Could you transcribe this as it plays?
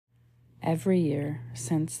Every year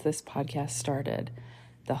since this podcast started,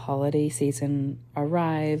 the holiday season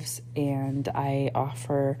arrives and I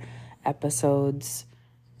offer episodes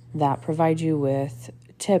that provide you with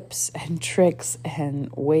tips and tricks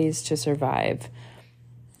and ways to survive.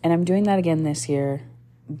 And I'm doing that again this year,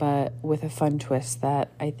 but with a fun twist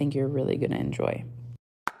that I think you're really going to enjoy.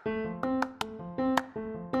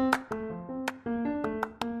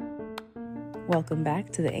 Welcome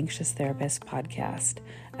back to the Anxious Therapist Podcast,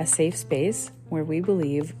 a safe space where we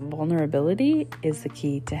believe vulnerability is the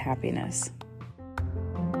key to happiness.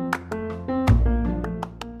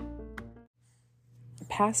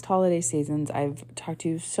 Past holiday seasons, I've talked to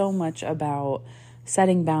you so much about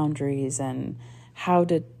setting boundaries and how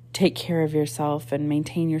to take care of yourself and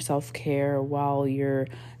maintain your self-care while you're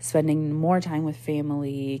spending more time with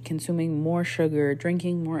family, consuming more sugar,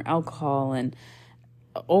 drinking more alcohol, and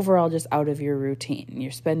overall just out of your routine.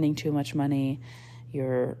 You're spending too much money,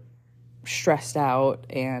 you're stressed out,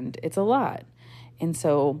 and it's a lot. And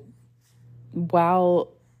so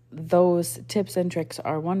while those tips and tricks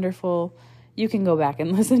are wonderful, you can go back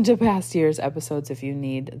and listen to past year's episodes if you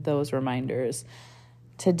need those reminders.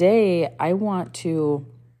 Today, I want to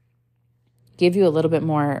give you a little bit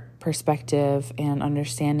more perspective and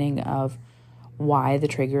understanding of why the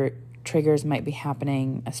triggers might be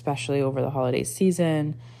happening, especially over the holiday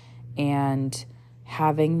season, and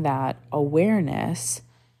having that awareness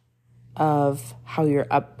of how your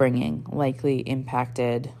upbringing likely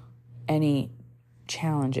impacted any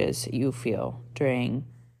challenges you feel during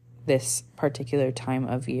this particular time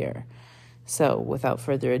of year. So without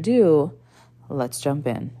further ado, let's jump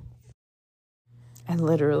in. I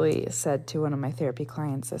literally said to one of my therapy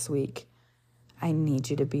clients this week, I need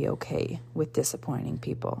you to be okay with disappointing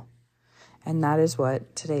people. And that is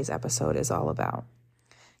what today's episode is all about.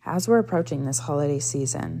 As we're approaching this holiday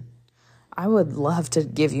season, I would love to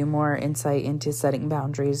give you more insight into setting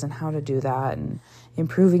boundaries and how to do that and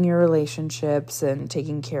improving your relationships and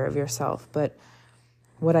taking care of yourself. But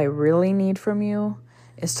what I really need from you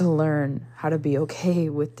is to learn how to be okay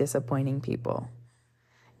with disappointing people.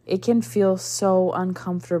 It can feel so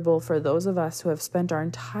uncomfortable for those of us who have spent our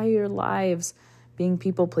entire lives being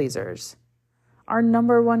people pleasers. Our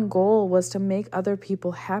number one goal was to make other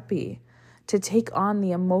people happy, to take on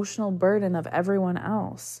the emotional burden of everyone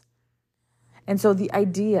else. And so the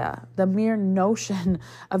idea, the mere notion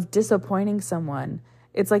of disappointing someone,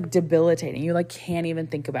 it's like debilitating. You can't even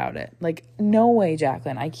think about it. No way,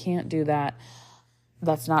 Jacqueline, I can't do that.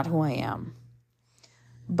 That's not who I am.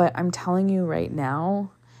 But I'm telling you right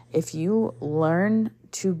now, if you learn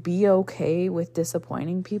to be okay with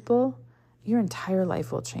disappointing people, your entire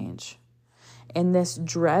life will change. And this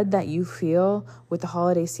dread that you feel with the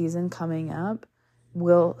holiday season coming up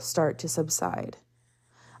will start to subside.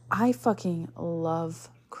 I fucking love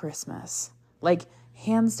Christmas.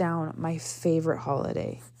 Hands down, my favorite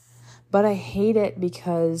holiday. But I hate it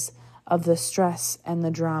because of the stress and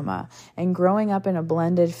the drama and growing up in a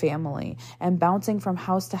blended family and bouncing from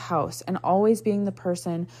house to house and always being the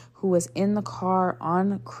person who was in the car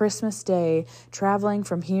on Christmas Day, traveling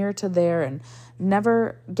from here to there and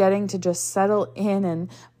never getting to just settle in and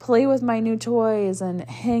play with my new toys and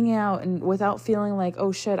hang out and without feeling like,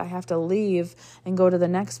 oh shit, I have to leave and go to the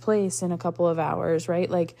next place in a couple of hours,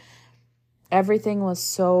 right? Everything was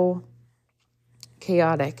so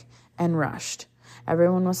chaotic and rushed.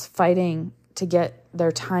 Everyone was fighting to get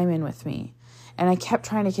their time in with me. And I kept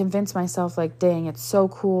trying to convince myself, dang, it's so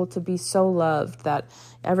cool to be so loved that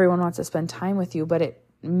everyone wants to spend time with you. But it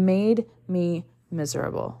made me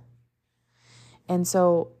miserable. And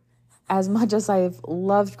so as much as I've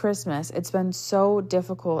loved Christmas, it's been so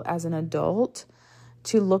difficult as an adult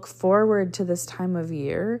to look forward to this time of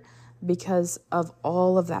year because of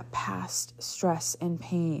all of that past stress and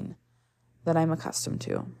pain that I'm accustomed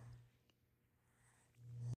to.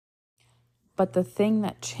 But the thing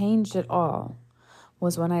that changed it all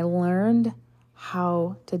was when I learned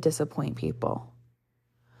how to disappoint people.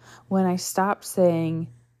 When I stopped saying,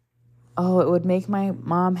 oh, it would make my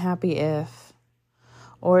mom happy if,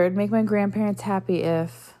 or it'd make my grandparents happy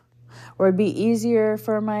if, or it'd be easier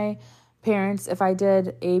for my parents if I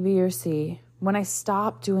did A, B, or C. When I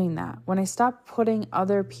stopped doing that, when I stopped putting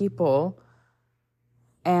other people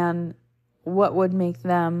and what would make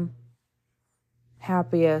them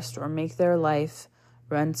happiest or make their life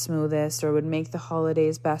run smoothest or would make the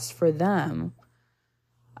holidays best for them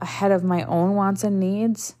ahead of my own wants and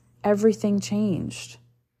needs, everything changed.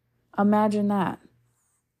 Imagine that.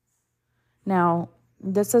 Now,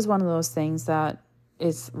 this is one of those things that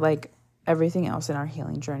is like everything else in our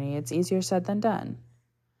healing journey. It's easier said than done.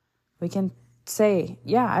 We can say,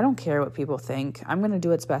 yeah, I don't care what people think. I'm going to do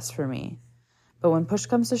what's best for me. But when push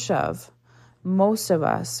comes to shove, most of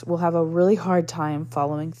us will have a really hard time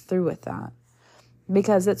following through with that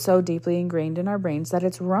because it's so deeply ingrained in our brains that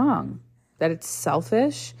it's wrong, that it's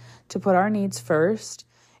selfish to put our needs first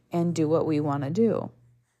and do what we want to do.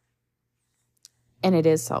 And it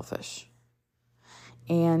is selfish.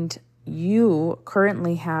 And you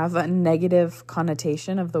currently have a negative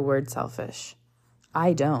connotation of the word selfish.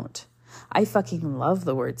 I don't. I fucking love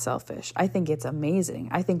the word selfish. I think it's amazing.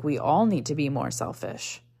 I think we all need to be more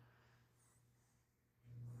selfish.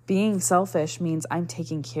 Being selfish means I'm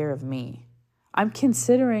taking care of me. I'm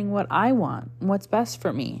considering what I want, what's best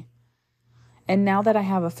for me. And now that I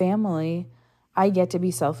have a family, I get to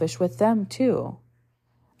be selfish with them too.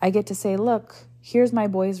 I get to say, look, here's my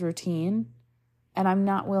boy's routine, and I'm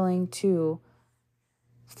not willing to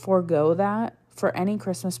forego that for any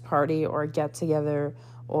Christmas party or get together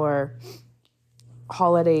or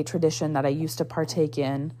holiday tradition that I used to partake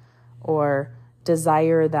in or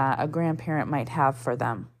desire that a grandparent might have for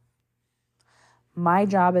them. My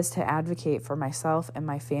job is to advocate for myself and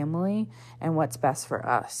my family and what's best for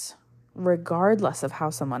us, regardless of how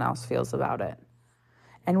someone else feels about it.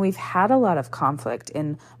 And we've had a lot of conflict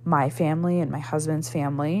in my family and my husband's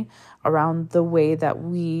family around the way that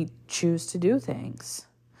we choose to do things.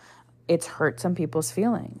 It's hurt some people's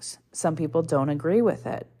feelings. Some people don't agree with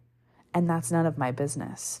it. And that's none of my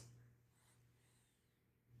business.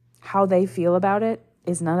 How they feel about it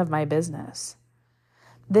is none of my business.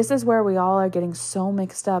 This is where we all are getting so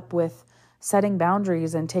mixed up with setting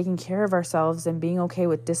boundaries and taking care of ourselves and being okay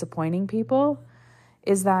with disappointing people,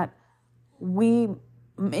 is that we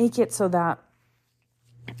make it so that,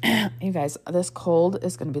 you guys, this cold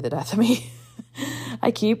is going to be the death of me.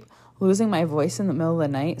 I keep losing my voice in the middle of the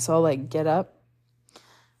night, so I'll get up.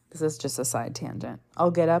 This is just a side tangent.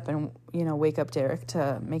 I'll get up and, wake up Derek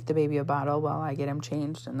to make the baby a bottle while I get him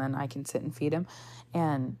changed, and then I can sit and feed him,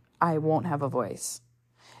 and I won't have a voice.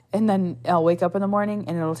 And then I'll wake up in the morning,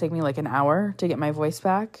 and it'll take me an hour to get my voice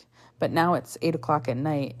back. But now it's 8:00 at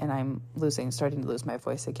night, and I'm starting to lose my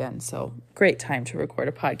voice again. So great time to record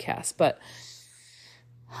a podcast. But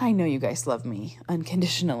I know you guys love me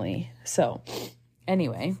unconditionally. So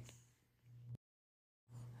anyway,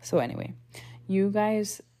 you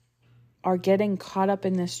guys are getting caught up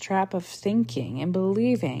in this trap of thinking and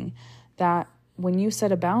believing that when you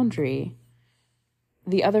set a boundary,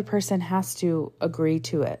 the other person has to agree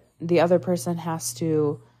to it. The other person has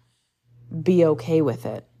to be okay with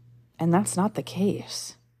it. And that's not the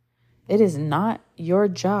case. It is not your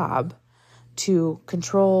job to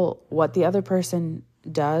control what the other person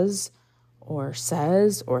does or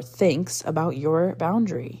says or thinks about your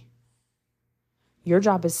boundary. Your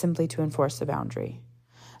job is simply to enforce the boundary.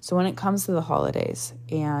 So when it comes to the holidays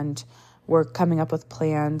and we're coming up with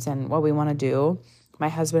plans and what we want to do, my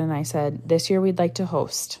husband and I said, this year we'd like to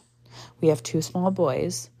host. We have 2 small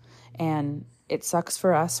boys, and it sucks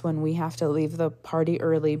for us when we have to leave the party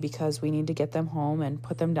early because we need to get them home and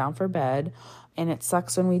put them down for bed. And it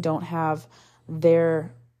sucks when we don't have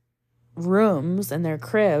their rooms and their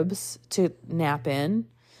cribs to nap in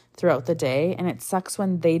throughout the day. And it sucks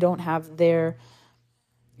when they don't have their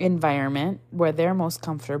environment where they're most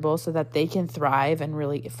comfortable so that they can thrive and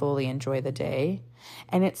really fully enjoy the day.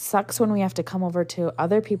 And it sucks when we have to come over to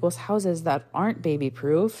other people's houses that aren't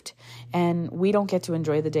baby-proofed and we don't get to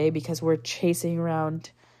enjoy the day because we're chasing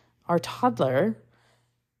around our toddler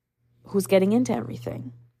who's getting into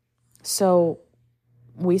everything. So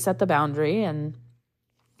we set the boundary and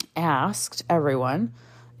asked everyone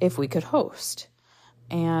if we could host.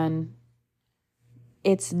 And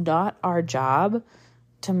it's not our job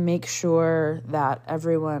to make sure that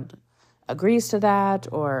everyone agrees to that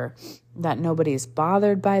or that nobody's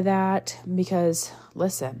bothered by that. Because,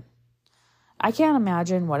 listen, I can't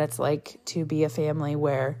imagine what it's like to be a family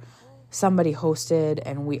where somebody hosted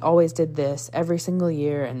and we always did this every single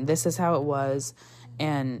year and this is how it was,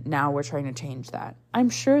 and now we're trying to change that.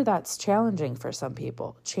 I'm sure that's challenging for some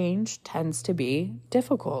people. Change tends to be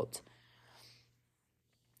difficult.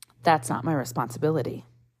 That's not my responsibility.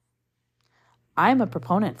 I'm a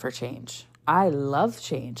proponent for change. I love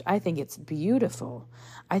change. I think it's beautiful.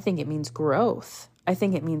 I think it means growth. I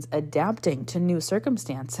think it means adapting to new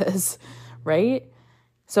circumstances, right?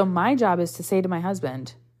 So my job is to say to my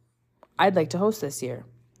husband, I'd like to host this year.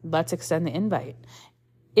 Let's extend the invite.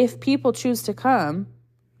 If people choose to come,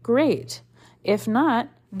 great. If not,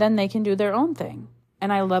 then they can do their own thing.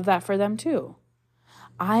 And I love that for them too.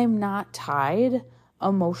 I'm not tied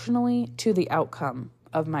emotionally to the outcome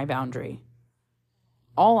of my boundary.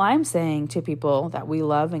 All I'm saying to people that we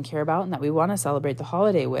love and care about and that we want to celebrate the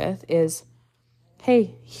holiday with is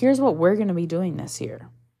hey, here's what we're going to be doing this year.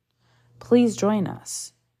 Please join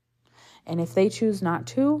us. And if they choose not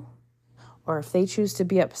to, or if they choose to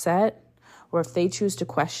be upset, or if they choose to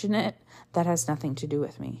question it, that has nothing to do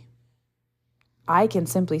with me. I can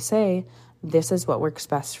simply say, this is what works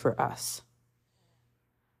best for us.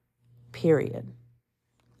 Period.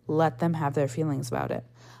 Let them have their feelings about it.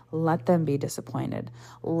 Let them be disappointed.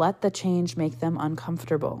 Let the change make them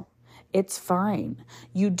uncomfortable. It's fine.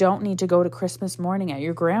 You don't need to go to Christmas morning at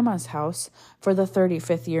your grandma's house for the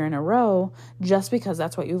 35th year in a row just because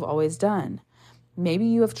that's what you've always done. Maybe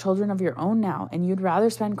you have children of your own now and you'd rather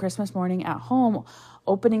spend Christmas morning at home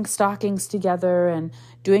opening stockings together and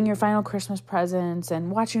doing your final Christmas presents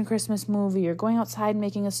and watching a Christmas movie or going outside and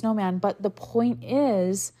making a snowman. But the point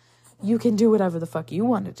is, you can do whatever the fuck you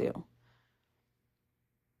want to do.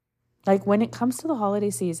 Like when it comes to the holiday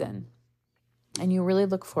season and you really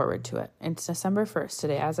look forward to it, it's December 1st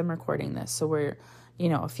today as I'm recording this. So we're,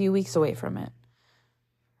 a few weeks away from it.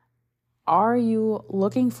 Are you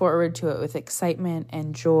looking forward to it with excitement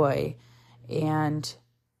and joy and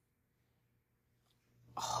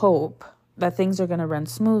hope that things are going to run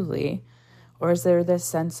smoothly? Or is there this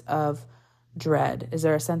sense of dread? Is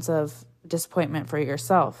there a sense of disappointment for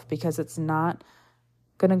yourself because it's not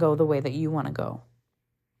going to go the way that you want to go?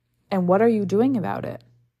 And what are you doing about it?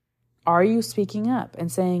 Are you speaking up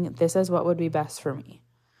and saying, this is what would be best for me?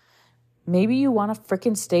 Maybe you want to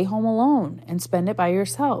freaking stay home alone and spend it by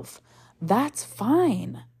yourself. That's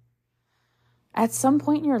fine. At some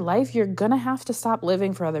point in your life, you're going to have to stop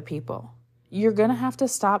living for other people. You're going to have to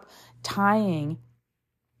stop tying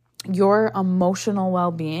your emotional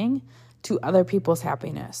well-being to other people's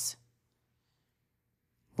happiness.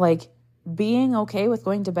 Like being okay with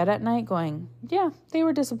going to bed at night going, yeah, they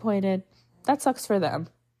were disappointed. That sucks for them,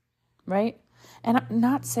 right? And I'm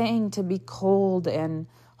not saying to be cold and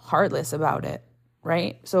heartless about it,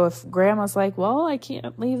 right? So if grandma's like, well, I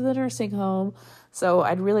can't leave the nursing home, so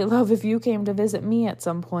I'd really love if you came to visit me at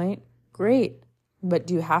some point, great. But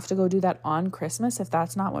do you have to go do that on Christmas if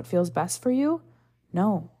that's not what feels best for you?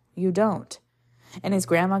 No, you don't. And is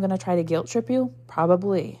grandma going to try to guilt trip you?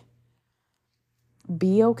 Probably.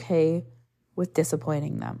 Be okay with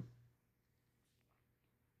disappointing them.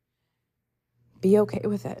 Be okay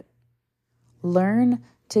with it. Learn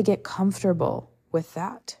to get comfortable with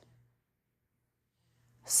that.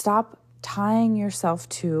 Stop tying yourself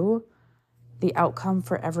to the outcome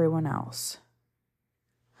for everyone else.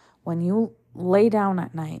 When you lay down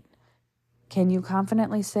at night, can you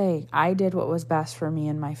confidently say, I did what was best for me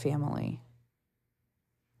and my family?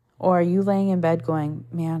 Or are you laying in bed going,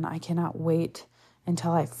 man, I cannot wait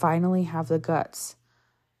until I finally have the guts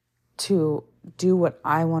to do what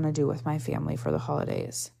I want to do with my family for the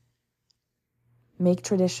holidays? Make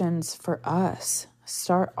traditions for us.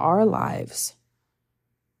 Start our lives.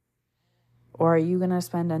 Or are you going to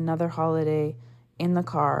spend another holiday in the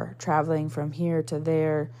car, traveling from here to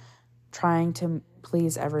there, trying to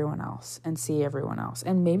please everyone else and see everyone else?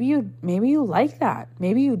 And maybe you like that.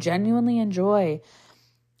 Maybe you genuinely enjoy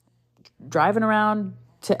driving around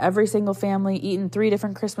to every single family, eating 3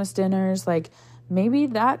 different Christmas dinners. Like maybe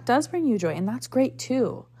that does bring you joy, and that's great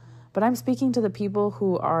too. But I'm speaking to the people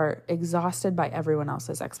who are exhausted by everyone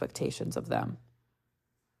else's expectations of them.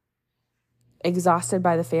 Exhausted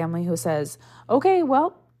by the family who says, okay,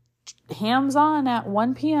 well, ham's on at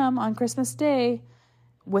 1 p.m. on Christmas Day,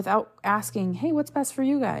 without asking, hey, what's best for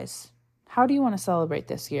you guys? How do you want to celebrate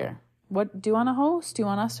this year? What do you want to host? Do you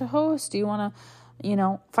want us to host? Do you want to,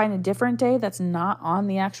 find a different day that's not on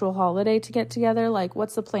the actual holiday to get together? Like,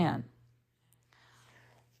 what's the plan?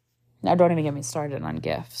 Now, don't even get me started on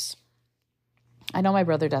gifts. I know my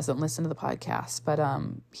brother doesn't listen to the podcast, but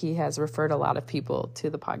he has referred a lot of people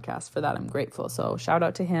to the podcast. For that, I'm grateful. So shout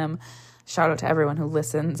out to him. Shout out to everyone who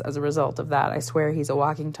listens as a result of that. I swear he's a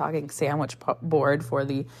walking, talking sandwich board for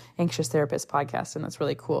the Anxious Therapist podcast, and that's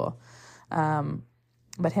really cool.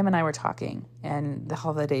 But him and I were talking, and the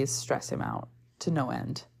holidays stress him out to no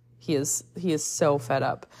end. He is so fed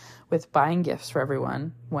up with buying gifts for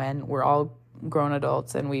everyone when we're all grown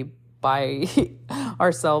adults and we buy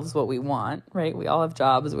ourselves what we want, right? We all have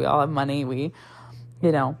jobs. We all have money.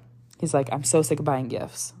 He's like, I'm so sick of buying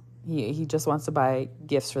gifts. He just wants to buy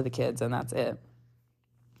gifts for the kids, and that's it.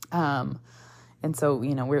 And so,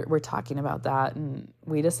 we're talking about that, and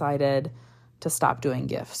we decided to stop doing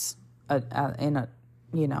gifts in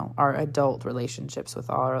our adult relationships with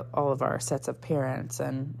all of our sets of parents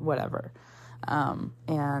and whatever.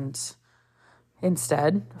 And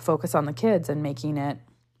instead focus on the kids and making it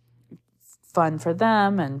fun for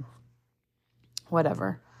them and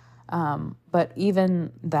whatever. But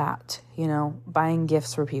even that, buying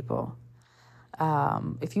gifts for people,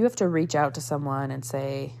 If you have to reach out to someone and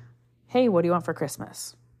say, hey, what do you want for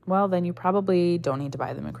Christmas? Well, then you probably don't need to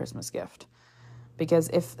buy them a Christmas gift. Because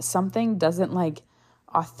if something doesn't like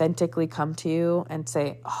authentically come to you and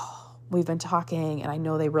say, oh, we've been talking and I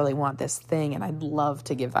know they really want this thing and I'd love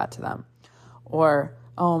to give that to them. Or,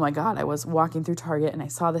 oh my God, I was walking through Target and I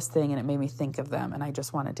saw this thing and it made me think of them and I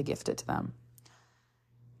just wanted to gift it to them.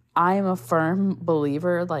 I am a firm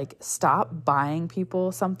believer, like, stop buying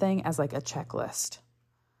people something as like a checklist,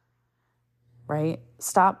 right?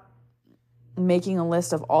 Stop making a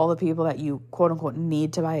list of all the people that you quote unquote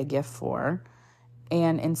need to buy a gift for,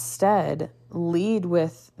 and instead lead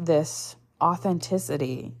with this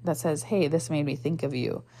authenticity that says, hey, this made me think of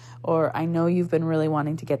you. Or I know you've been really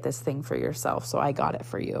wanting to get this thing for yourself, so I got it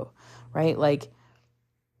for you, right? Like,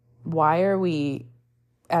 why are we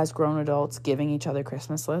as grown adults giving each other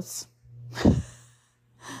Christmas lists?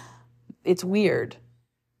 It's weird.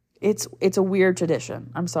 It's a weird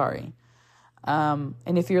tradition. I'm sorry. And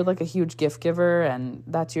if you're like a huge gift giver and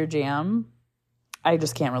that's your jam, I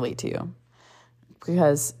just can't relate to you,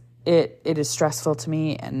 because it is stressful to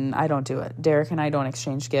me and I don't do it. Derek and I don't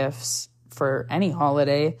exchange gifts for any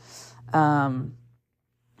holiday.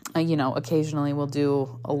 Occasionally we'll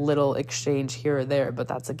do a little exchange here or there, but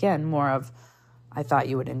that's again more of, I thought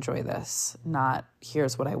you would enjoy this, not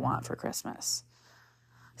here's what I want for Christmas.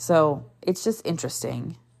 So it's just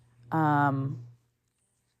interesting. And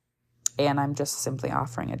I'm just simply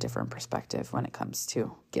offering a different perspective when it comes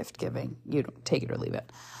to gift giving. You don't take it or leave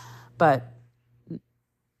it. But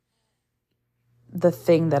the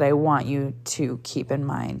thing that I want you to keep in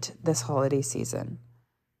mind this holiday season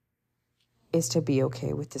is to be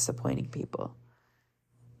okay with disappointing people.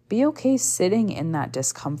 Be okay sitting in that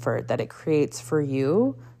discomfort that it creates for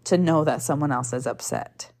you to know that someone else is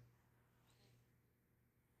upset.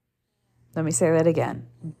 Let me say that again.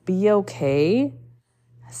 Be okay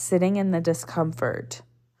sitting in the discomfort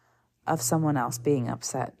of someone else being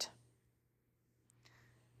upset.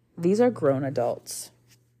 These are grown adults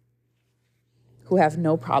who have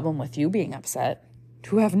no problem with you being upset,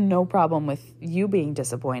 who have no problem with you being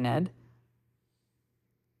disappointed.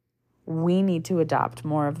 We need to adopt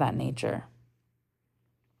more of that nature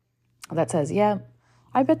that says, yeah,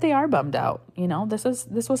 I bet they are bummed out. You know, this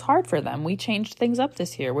was hard for them. We changed things up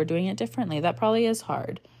this year. We're doing it differently. That probably is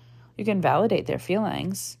hard. You can validate their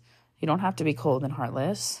feelings. You don't have to be cold and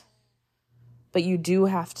heartless, but you do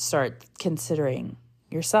have to start considering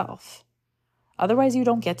yourself. Otherwise, you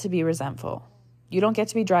don't get to be resentful. You don't get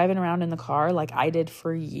to be driving around in the car like I did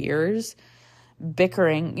for years,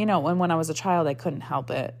 bickering. You know, when I was a child, I couldn't help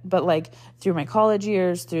it. But like through my college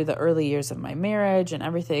years, through the early years of my marriage and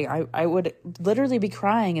everything, I would literally be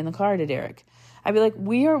crying in the car to Derek. I'd be like,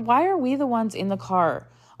 why are we the ones in the car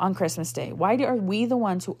on Christmas Day? Why are we the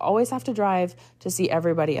ones who always have to drive to see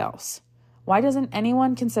everybody else? Why doesn't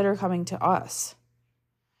anyone consider coming to us?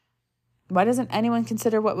 Why doesn't anyone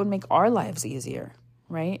consider what would make our lives easier?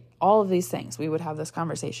 Right? All of these things. We would have this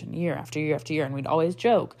conversation year after year after year, and we'd always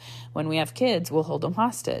joke, when we have kids, we'll hold them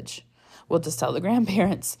hostage. We'll just tell the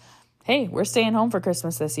grandparents, hey, we're staying home for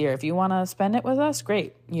Christmas this year. If you want to spend it with us,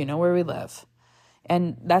 great. You know where we live.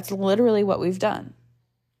 And that's literally what we've done.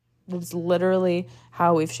 It's literally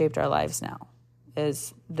how we've shaped our lives now.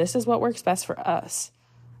 This is what works best for us.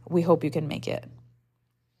 We hope you can make it.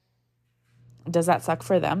 Does that suck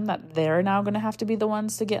for them that they're now going to have to be the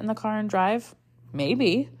ones to get in the car and drive?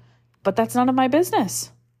 Maybe, but that's none of my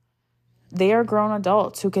business. They are grown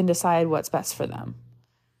adults who can decide what's best for them,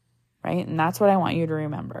 right? And that's what I want you to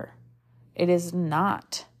remember. It is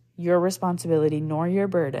not your responsibility nor your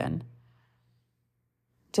burden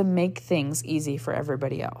to make things easy for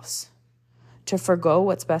everybody else, to forgo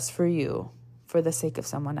what's best for you for the sake of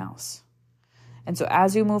someone else. And so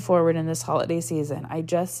as you move forward in this holiday season, I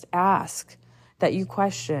just ask that you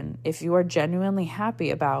question if you are genuinely happy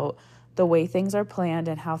about the way things are planned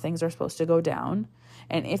and how things are supposed to go down.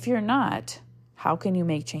 And if you're not, how can you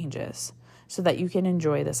make changes so that you can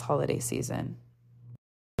enjoy this holiday season?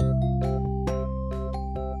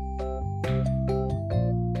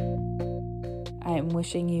 I am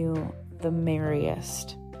wishing you the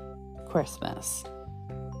merriest Christmas,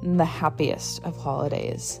 the happiest of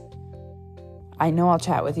holidays. I know I'll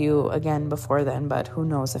chat with you again before then, but who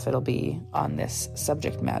knows if it'll be on this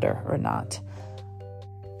subject matter or not.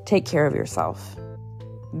 Take care of yourself.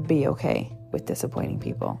 Be okay with disappointing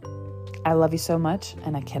people. I love you so much,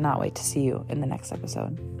 and I cannot wait to see you in the next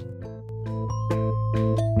episode.